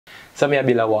So me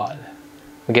build a wall.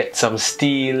 We get some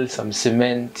steel, some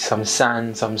cement, some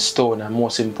sand, some stone, and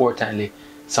most importantly,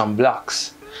 some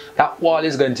blocks. That wall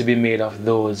is going to be made of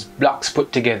those blocks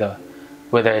put together.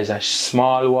 Whether it's a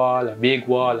small wall, a big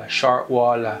wall, a short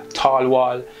wall, a tall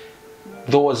wall,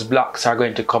 those blocks are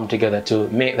going to come together to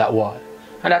make that wall.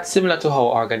 And that's similar to how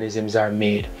organisms are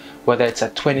made. Whether it's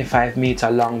a 25-meter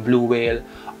long blue whale,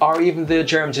 or even the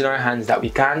germs in our hands that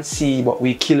we can't see but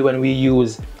we kill when we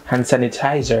use hand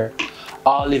sanitizer,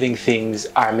 all living things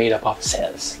are made up of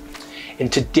cells. In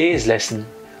today's lesson,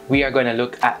 we are going to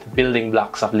look at the building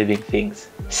blocks of living things,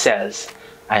 cells.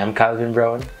 I am Calvin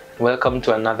Brown. Welcome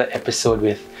to another episode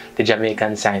with the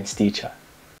Jamaican science teacher.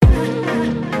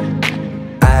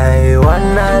 I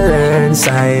wanna learn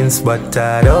science, but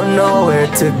I don't know where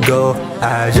to go.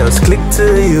 I just click to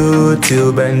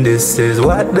YouTube and this is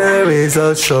what the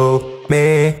results show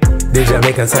me. The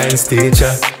Jamaican science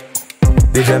teacher,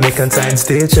 the Jamaican science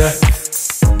teacher,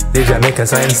 the Jamaican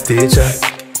science teacher,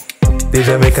 the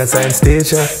Jamaican science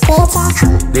teacher,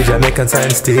 the Jamaican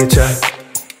science teacher,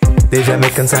 the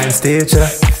Jamaican science teacher,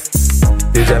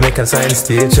 the Jamaican science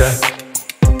teacher,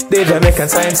 the Jamaican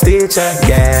science teacher,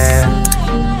 yeah.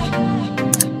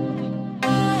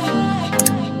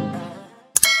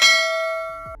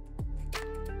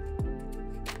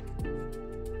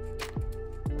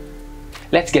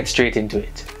 Let's get straight into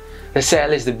it. The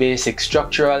cell is the basic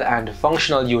structural and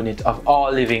functional unit of all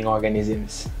living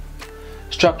organisms.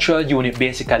 Structural unit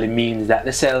basically means that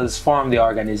the cells form the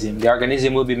organism. The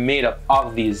organism will be made up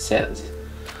of these cells.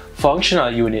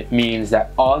 Functional unit means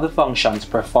that all the functions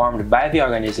performed by the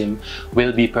organism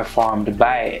will be performed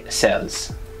by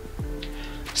cells.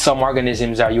 Some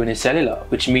organisms are unicellular,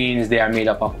 which means they are made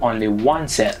up of only one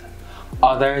cell.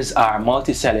 Others are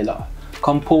multicellular,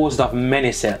 composed of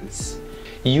many cells.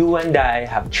 You and I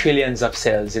have trillions of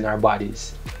cells in our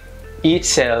bodies. Each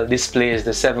cell displays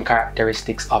the 7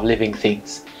 characteristics of living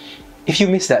things. If you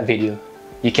missed that video,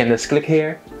 you can just click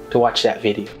here to watch that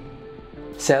video.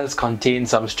 Cells contain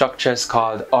some structures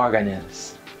called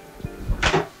organelles.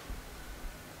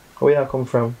 Where you come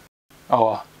from?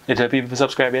 Oh, you tell people to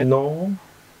subscribe yet? No.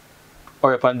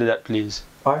 Or upon do that, please.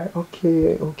 Alright,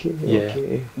 okay. Yeah.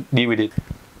 Okay. Deal with it.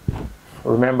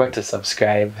 Remember to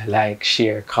subscribe, like,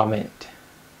 share, comment.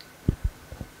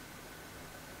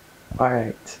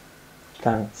 Alright.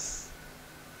 Thanks.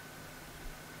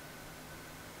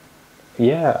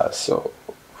 Yeah, so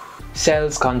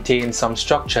cells contain some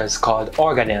structures called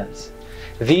organelles.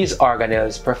 These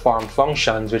organelles perform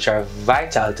functions which are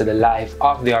vital to the life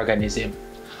of the organism.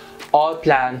 All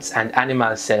plants and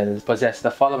animal cells possess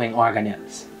the following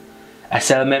organelles: a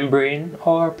cell membrane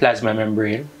or plasma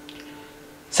membrane,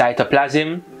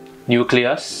 cytoplasm,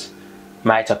 nucleus,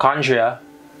 mitochondria,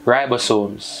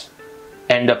 ribosomes,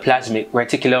 endoplasmic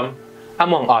reticulum,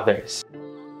 among others.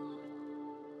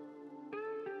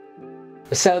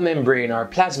 The cell membrane or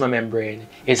plasma membrane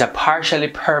is a partially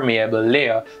permeable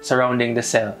layer surrounding the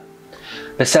cell.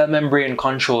 The cell membrane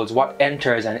controls what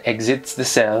enters and exits the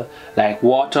cell, like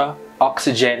water,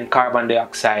 oxygen, carbon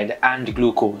dioxide, and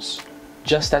glucose.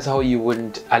 Just as how you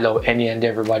wouldn't allow any and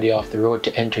everybody off the road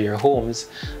to enter your homes,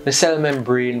 the cell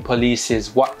membrane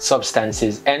polices what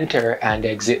substances enter and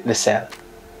exit the cell.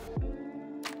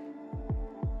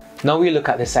 Now we look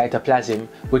at the cytoplasm,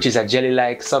 which is a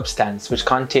jelly-like substance which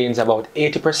contains about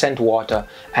 80% water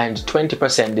and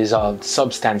 20% dissolved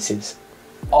substances.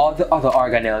 All the other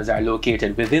organelles are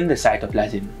located within the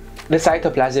cytoplasm. The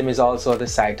cytoplasm is also the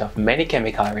site of many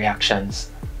chemical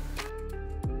reactions.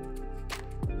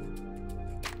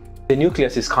 The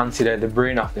nucleus is considered the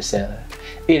brain of the cell.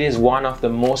 It is one of the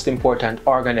most important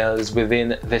organelles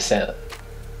within the cell.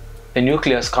 The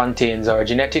nucleus contains our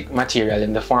genetic material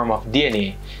in the form of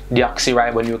DNA,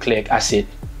 deoxyribonucleic acid.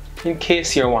 In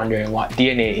case you're wondering what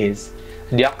DNA is,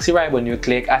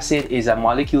 deoxyribonucleic acid is a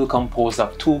molecule composed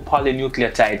of 2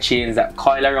 polynucleotide chains that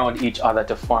coil around each other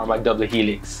to form a double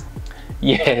helix.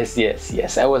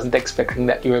 Yes, I wasn't expecting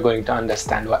that you were going to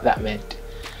understand what that meant.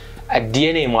 A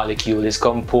DNA molecule is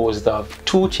composed of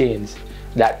 2 chains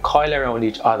that coil around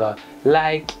each other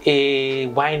like a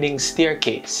winding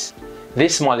staircase.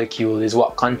 This molecule is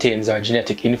what contains our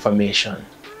genetic information.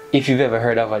 If you've ever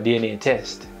heard of a DNA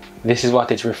test, this is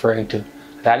what it's referring to.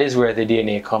 That is where the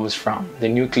DNA comes from, the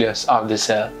nucleus of the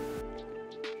cell.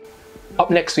 Up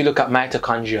next we look at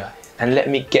mitochondria, and let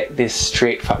me get this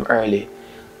straight from early.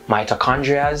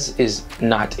 Mitochondria is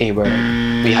not a word.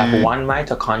 We have one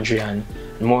mitochondrion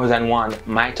and more than one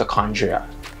mitochondria.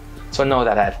 So now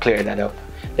that I've cleared that up,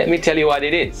 let me tell you what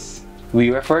it is. We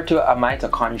refer to a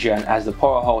mitochondrion as the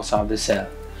powerhouse of the cell.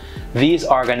 These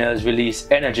organelles release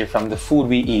energy from the food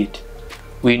we eat.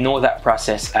 We know that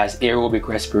process as aerobic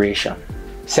respiration.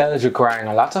 Cells requiring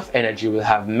a lot of energy will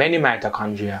have many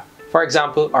mitochondria. For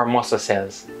example, our muscle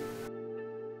cells.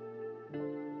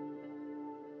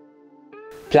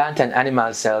 Plant and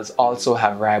animal cells also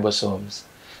have ribosomes.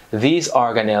 These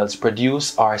organelles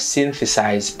produce or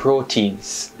synthesize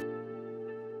proteins.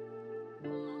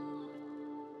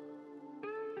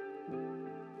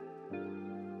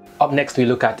 Up next, we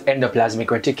look at endoplasmic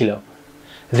reticulum.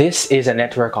 This is a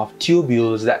network of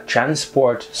tubules that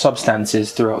transport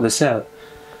substances throughout the cell.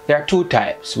 There are two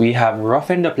types. We have rough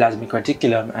endoplasmic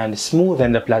reticulum and smooth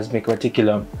endoplasmic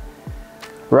reticulum.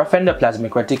 Rough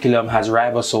endoplasmic reticulum has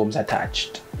ribosomes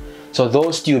attached. So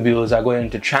those tubules are going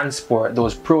to transport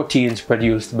those proteins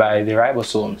produced by the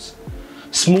ribosomes.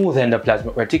 Smooth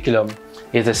endoplasmic reticulum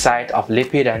is the site of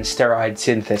lipid and steroid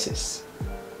synthesis.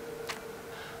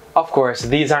 Of course,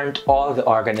 these aren't all the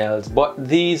organelles, but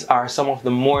these are some of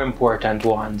the more important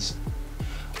ones.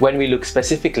 When we look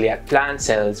specifically at plant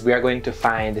cells, we are going to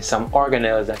find some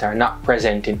organelles that are not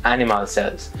present in animal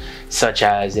cells, such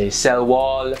as a cell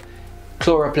wall,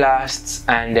 chloroplasts,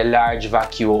 and a large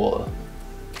vacuole.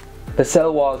 The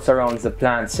cell wall surrounds the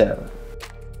plant cell.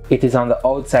 It is on the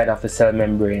outside of the cell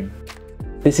membrane.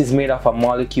 This is made of a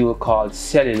molecule called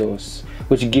cellulose,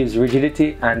 which gives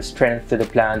rigidity and strength to the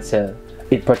plant cell.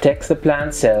 It protects the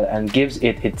plant cell and gives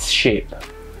it its shape.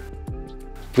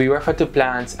 We refer to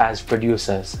plants as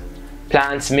producers.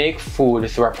 Plants make food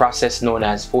through a process known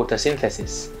as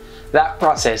photosynthesis. That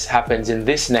process happens in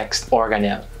this next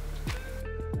organelle.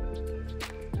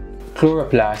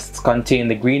 Chloroplasts contain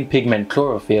the green pigment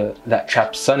chlorophyll that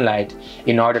traps sunlight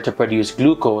in order to produce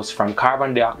glucose from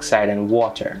carbon dioxide and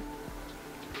water.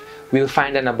 We'll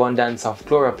find an abundance of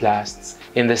chloroplasts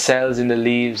in the cells in the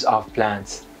leaves of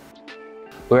plants.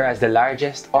 Whereas the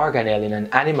largest organelle in an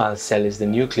animal cell is the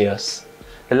nucleus,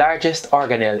 the largest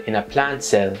organelle in a plant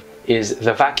cell is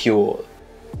the vacuole.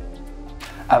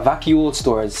 A vacuole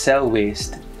stores cell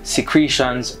waste,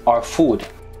 secretions, or food.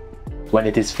 When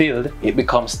it is filled, it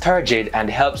becomes turgid and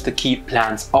helps to keep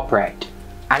plants upright.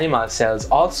 Animal cells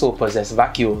also possess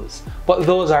vacuoles, but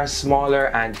those are smaller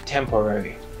and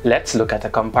temporary. Let's look at a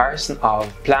comparison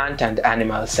of plant and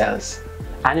animal cells.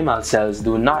 Animal cells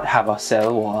do not have a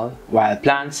cell wall, while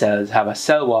plant cells have a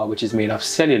cell wall which is made of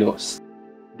cellulose.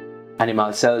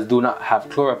 Animal cells do not have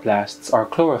chloroplasts or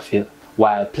chlorophyll,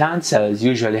 while plant cells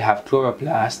usually have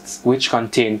chloroplasts which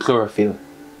contain chlorophyll.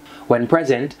 When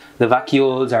present, the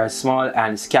vacuoles are small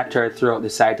and scattered throughout the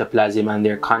cytoplasm and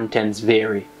their contents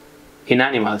vary in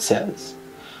animal cells,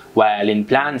 while in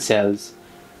plant cells,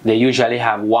 they usually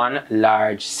have one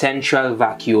large central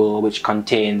vacuole which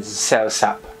contains cell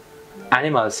sap.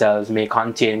 Animal cells may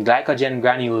contain glycogen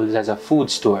granules as a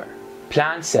food store.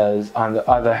 Plant cells, on the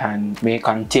other hand, may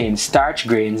contain starch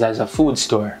grains as a food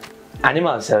store.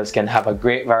 Animal cells can have a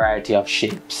great variety of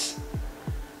shapes.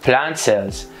 Plant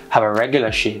cells have a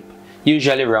regular shape,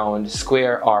 usually round,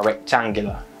 square, or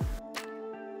rectangular.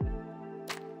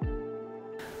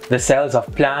 The cells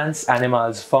of plants,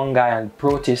 animals, fungi, and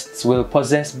protists will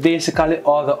possess basically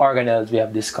all the organelles we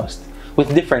have discussed,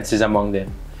 with differences among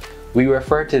them. We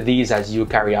refer to these as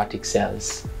eukaryotic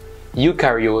cells.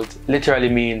 Eukaryote literally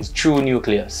means true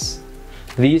nucleus.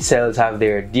 These cells have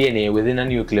their DNA within a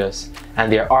nucleus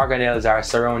and their organelles are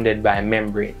surrounded by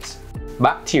membranes.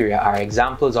 Bacteria are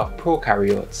examples of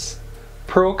prokaryotes.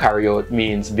 Prokaryote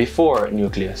means before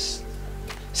nucleus.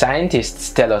 Scientists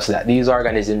tell us that these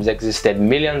organisms existed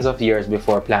millions of years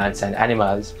before plants and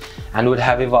animals and would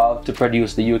have evolved to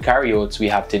produce the eukaryotes we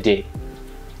have today.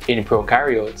 In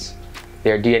prokaryotes,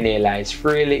 their DNA lies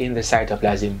freely in the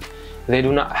cytoplasm. They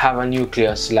do not have a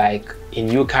nucleus like in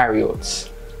eukaryotes.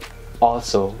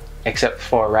 Also, except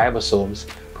for ribosomes,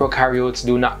 prokaryotes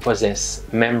do not possess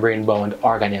membrane-bound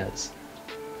organelles.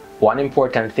 One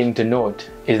important thing to note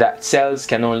is that cells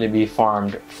can only be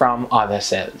formed from other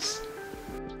cells.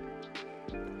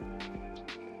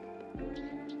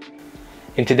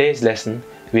 In today's lesson,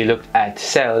 we looked at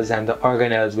cells and the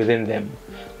organelles within them.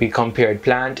 We compared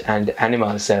plant and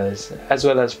animal cells, as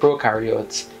well as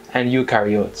prokaryotes and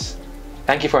eukaryotes.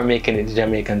 Thank you for making it the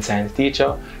Jamaican Science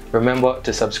Teacher. Remember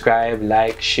to subscribe,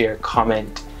 like, share,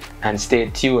 comment, and stay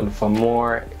tuned for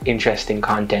more interesting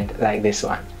content like this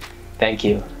one. Thank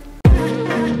you.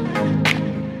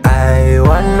 I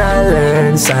wanna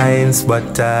learn science,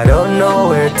 but I don't know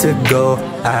where to go.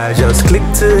 I just click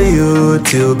to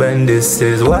YouTube and this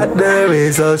is what the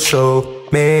results show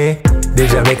me. The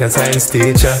Jamaican Science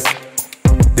Teacher,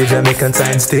 the Jamaican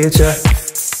Science Teacher,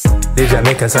 the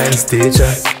Jamaican Science Teacher,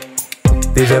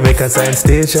 the Jamaican Science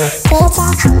Teacher,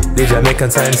 the Jamaican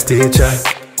Science Teacher,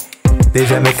 the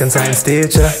Jamaican Science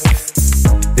Teacher,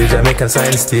 The Jamaican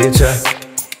science teacher.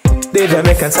 The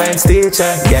Jamaican science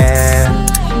teacher,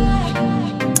 yeah.